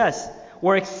 6 says.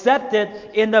 We're accepted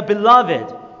in the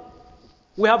beloved.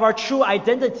 We have our true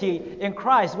identity in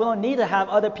Christ. We don't need to have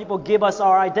other people give us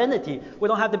our identity. We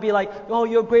don't have to be like, oh,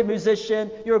 you're a great musician.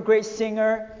 You're a great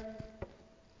singer.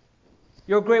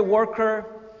 You're a great worker.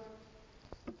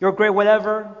 You're a great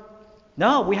whatever.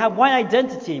 No, we have one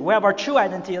identity. We have our true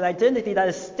identity, an identity that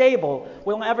is stable.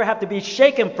 We don't ever have to be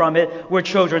shaken from it. We're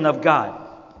children of God.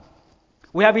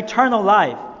 We have eternal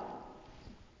life.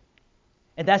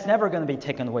 And that's never going to be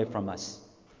taken away from us.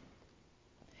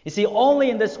 You see,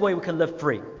 only in this way we can live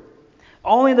free.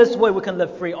 Only in this way we can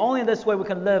live free. Only in this way we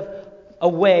can live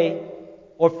away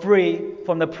or free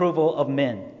from the approval of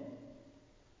men.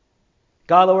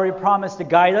 God already promised to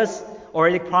guide us,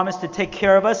 already promised to take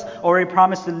care of us, already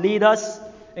promised to lead us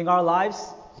in our lives.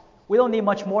 We don't need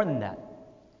much more than that.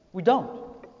 We don't.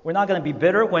 We're not going to be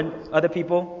bitter when other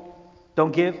people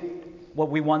don't give what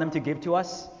we want them to give to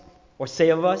us or say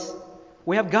of us.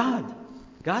 We have God.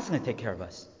 God's going to take care of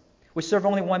us. We serve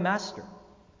only one master,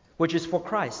 which is for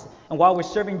Christ. And while we're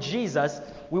serving Jesus,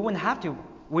 it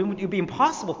would be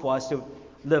impossible for us to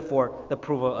live for the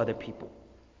approval of other people.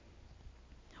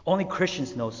 Only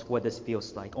Christians know what this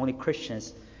feels like. Only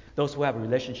Christians, those who have a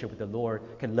relationship with the Lord,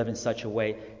 can live in such a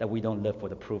way that we don't live for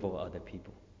the approval of other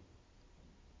people.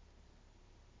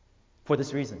 For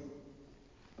this reason,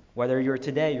 whether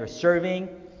you're serving,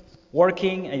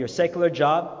 working at your secular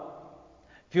job,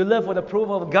 if you live with the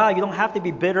approval of God, you don't have to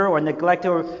be bitter or neglected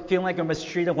or feeling like you're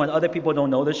mistreated when other people don't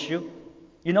notice you.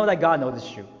 You know that God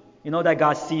notices you. You know that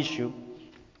God sees you.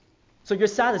 So you're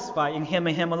satisfied in Him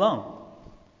and Him alone.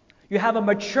 You have a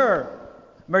mature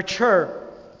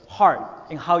heart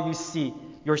in how you see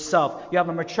yourself. You have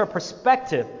a mature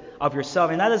perspective of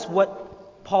yourself. And that is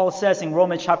what Paul says in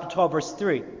Romans chapter 12, verse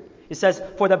 3. It says,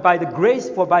 For by the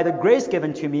grace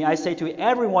given to me, I say to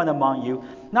everyone among you,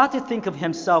 not to think of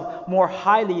himself more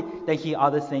highly than he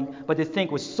ought to think, but to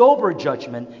think with sober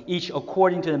judgment, each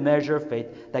according to the measure of faith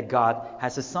that God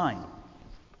has assigned.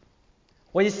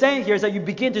 What he's saying here is that you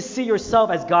begin to see yourself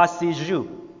as God sees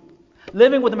you.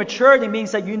 Living with maturity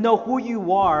means that you know who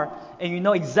you are and you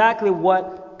know exactly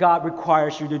what God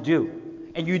requires you to do.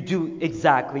 And you do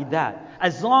exactly that.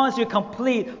 As long as you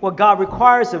complete what God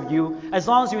requires of you, as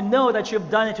long as you know that you've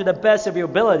done it to the best of your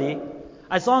ability,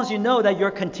 as long as you know that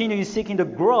you're continually seeking to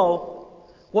grow,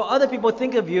 what other people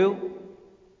think of you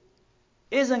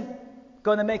isn't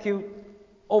going to make you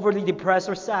overly depressed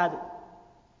or sad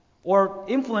or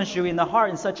influence you in the heart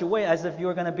in such a way as if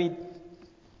you're going to be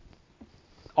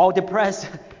all depressed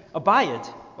by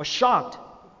it or shocked,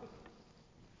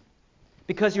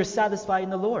 because you're satisfied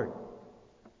in the Lord.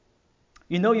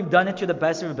 You know you've done it to the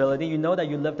best of your ability. You know that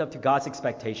you lived up to God's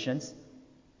expectations.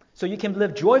 So you can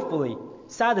live joyfully,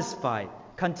 satisfied,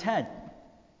 content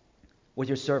with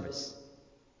your service,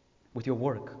 with your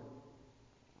work.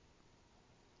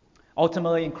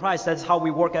 Ultimately, in Christ, that's how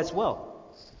we work as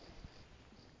well.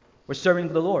 We're serving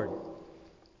the Lord.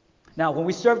 Now, when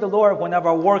we serve the Lord, whenever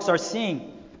our works are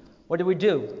seen, what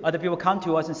do? Other people come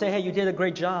to us and say, hey, you did a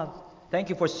great job. Thank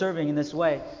you for serving in this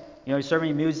way. You know, you're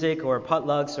serving music or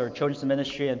potlucks or children's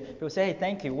ministry, and people say, hey,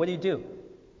 thank you. What do? You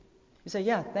say,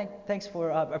 yeah, thanks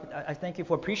for, I thank you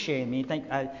for appreciating me.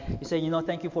 You say,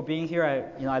 thank you for being here.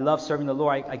 I love serving the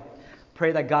Lord. I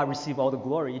pray that God receive all the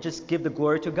glory. You just give the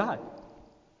glory to God.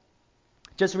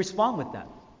 Just respond with that.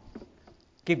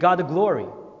 Give God the glory.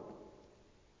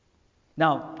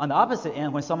 Now, on the opposite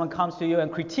end, when someone comes to you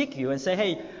and critique you and say,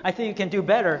 hey, I think you can do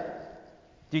better,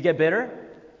 Do you get bitter?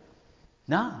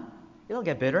 No, you don't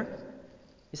get bitter.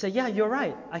 You say, yeah, you're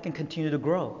right. I can continue to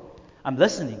grow. I'm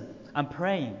listening. I'm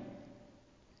praying.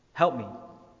 Help me.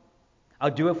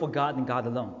 I'll do it for God and God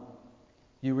alone.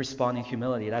 You respond in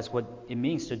humility. That's what it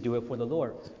means to do it for the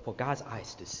Lord, for God's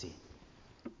eyes to see.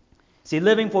 See,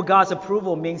 living for God's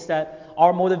approval means that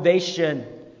our motivation,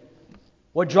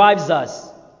 what drives us,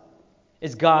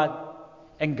 is God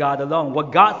and God alone.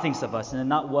 What God thinks of us and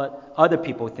not what other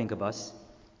people think of us.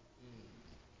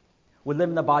 We live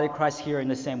in the body of Christ here in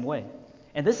the same way.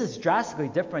 And this is drastically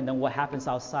different than what happens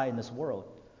outside in this world.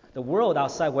 The world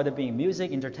outside, whether it be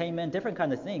music, entertainment, different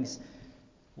kind of things,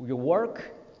 your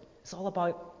work, it's all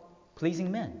about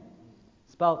pleasing men.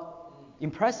 It's about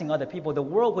impressing other people. The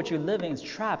world which you live in is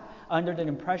trapped under the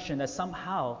impression that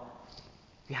somehow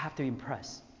you have to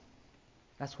impress.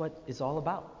 That's what it's all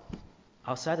about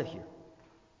outside of here.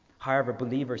 However,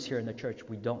 believers here in the church,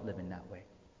 we don't live in that way.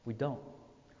 We don't.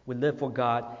 We live for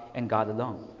God and God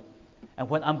alone. And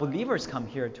when unbelievers come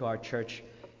here to our church,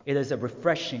 it is a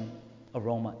refreshing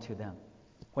aroma to them.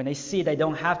 When they see they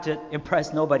don't have to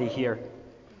impress nobody here,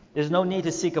 there's no need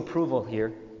to seek approval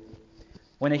here.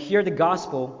 When they hear the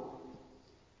gospel,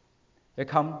 they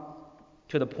come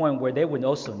to the point where they would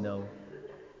also know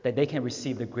that they can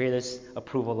receive the greatest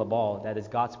approval of all, that is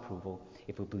God's approval,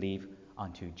 if we believe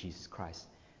unto Jesus Christ.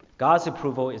 God's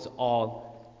approval is all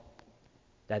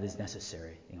that is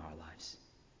necessary in our lives.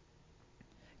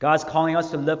 God's calling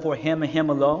us to live for Him and Him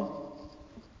alone.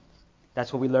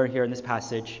 That's what we learn here in this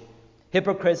passage.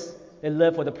 Hypocrites, they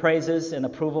live for the praises and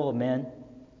approval of men.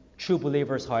 True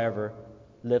believers, however,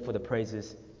 live for the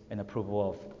praises and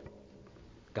approval of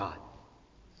God.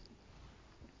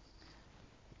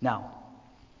 Now,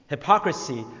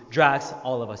 hypocrisy drags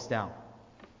all of us down.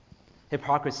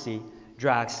 Hypocrisy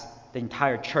drags the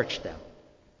entire church down.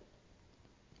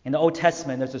 In the Old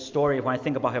Testament, there's a story, when I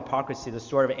think about hypocrisy, the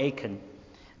story of Achan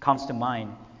comes to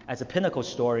mind as a pinnacle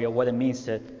story of what it means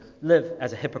to live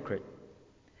as a hypocrite.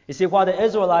 You see, while the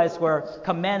Israelites were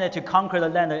commanded to conquer the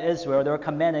land of Israel, they were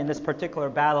commanded in this particular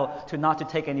battle to not to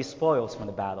take any spoils from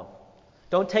the battle.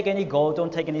 Don't take any gold,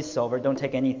 don't take any silver, don't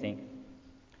take anything.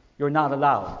 You're not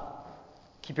allowed.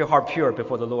 Keep your heart pure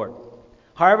before the Lord.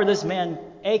 However, this man,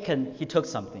 Achan, he took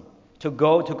something. He took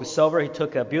gold, took silver, he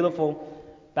took a beautiful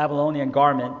Babylonian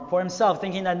garment for himself,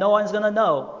 thinking that no one's going to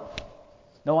know.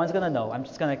 No one's going to know.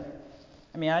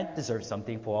 I deserve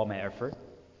something for all my effort.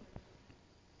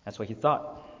 That's what he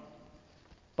thought.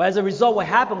 But as a result, what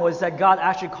happened was that God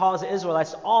actually caused the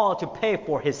Israelites all to pay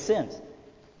for his sins.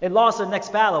 They lost the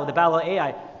next battle, the battle of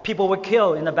Ai. People were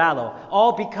killed in the battle,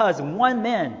 all because one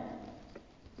man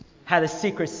had a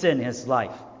secret sin in his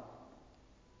life.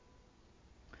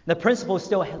 The principle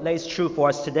still lays true for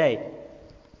us today.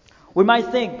 We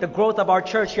might think the growth of our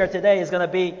church here today is going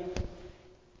to be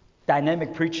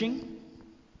dynamic preaching,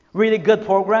 really good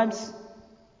programs.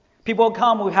 People will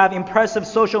come who have impressive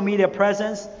social media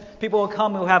presence. People will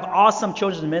come who have awesome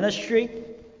children's ministry.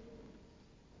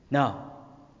 No.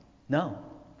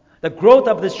 The growth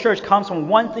of this church comes from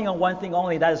one thing and one thing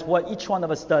only. That is what each one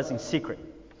of us does in secret.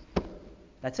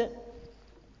 That's it.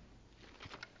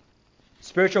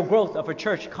 Spiritual growth of a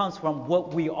church comes from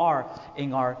what we are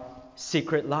in our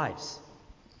secret lives.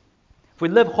 If we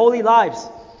live holy lives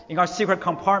in our secret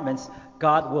compartments,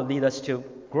 God will lead us to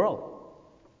grow.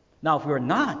 Now, if we are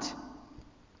not,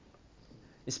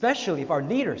 especially if our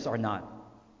leaders are not,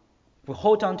 if we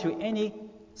hold on to any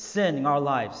sin in our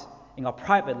lives, in our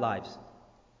private lives,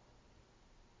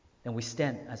 then we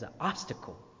stand as an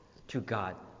obstacle to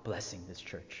God blessing this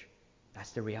church.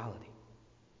 That's the reality.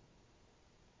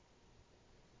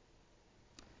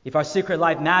 If our secret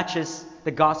life matches the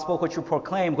gospel which we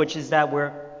proclaim, which is that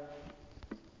we're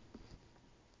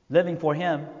living for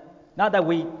Him, not that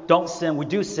we don't sin, we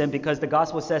do sin because the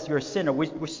gospel says you're a sinner.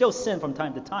 We still sin from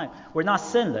time to time. We're not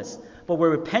sinless, but we're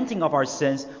repenting of our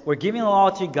sins. We're giving it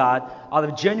all to God out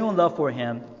of genuine love for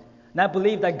Him. And I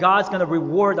believe that God's going to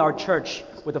reward our church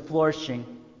with the flourishing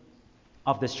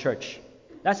of this church.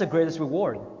 That's the greatest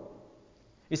reward.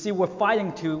 You see, we're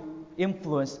fighting to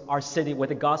influence our city with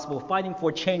the gospel. We're fighting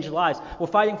for changed lives. We're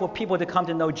fighting for people to come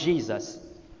to know Jesus.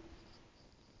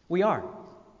 We are.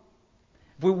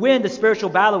 If we win the spiritual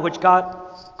battle which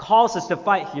God calls us to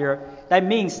fight here, that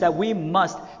means that we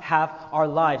must have our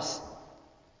lives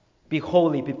be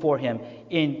holy before Him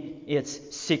in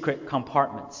its secret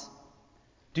compartments.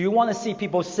 Do you want to see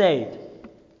people saved?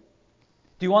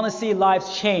 Do you want to see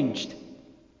lives changed?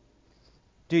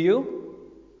 Do you?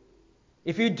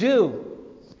 If you do,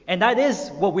 and that is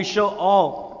what we should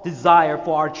all desire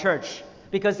for our church,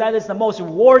 because that is the most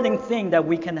rewarding thing that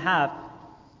we can have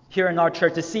here in our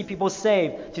church, to see people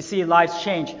saved, to see lives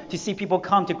change, to see people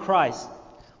come to Christ.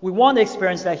 We want to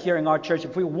experience that here in our church.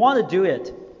 If we want to do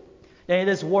it, then it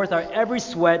is worth our every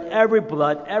sweat, every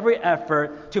blood, every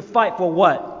effort to fight for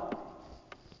what?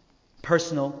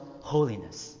 Personal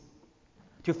holiness.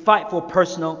 To fight for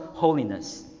personal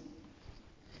holiness.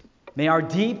 May our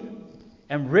deep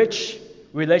and rich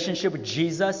relationship with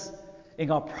Jesus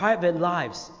in our private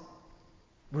lives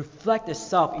reflect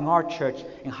itself in our church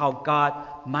and how God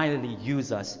mightily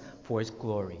uses us for His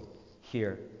glory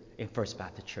here in First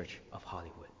Baptist Church of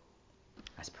Hollywood.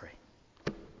 Let's pray.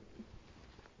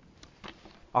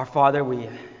 Our Father, we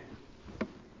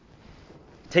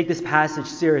take this passage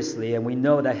seriously, and we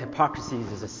know that hypocrisy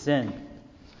is a sin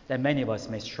that many of us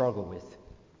may struggle with.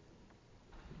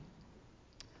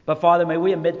 But Father, may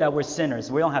we admit that we're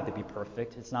sinners. We don't have to be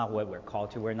perfect. It's not what we're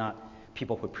called to. We're not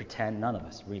people who pretend. None of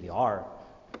us really are.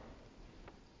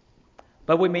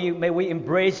 But may we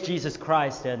embrace Jesus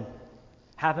Christ and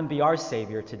have Him be our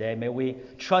Savior today. May we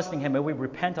trust in Him. May we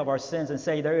repent of our sins and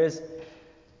say,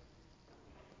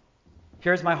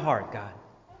 here's my heart, God.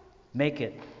 Make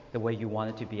it the way you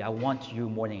want it to be. I want you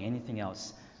more than anything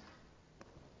else.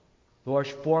 Lord,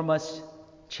 form us,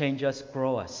 change us,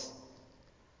 grow us.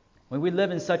 When we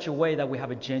live in such a way that we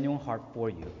have a genuine heart for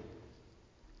you,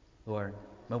 Lord,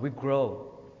 may we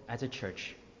grow as a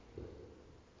church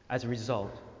as a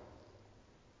result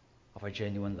of our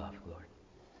genuine love, Lord.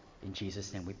 In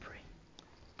Jesus' name we pray.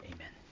 Amen.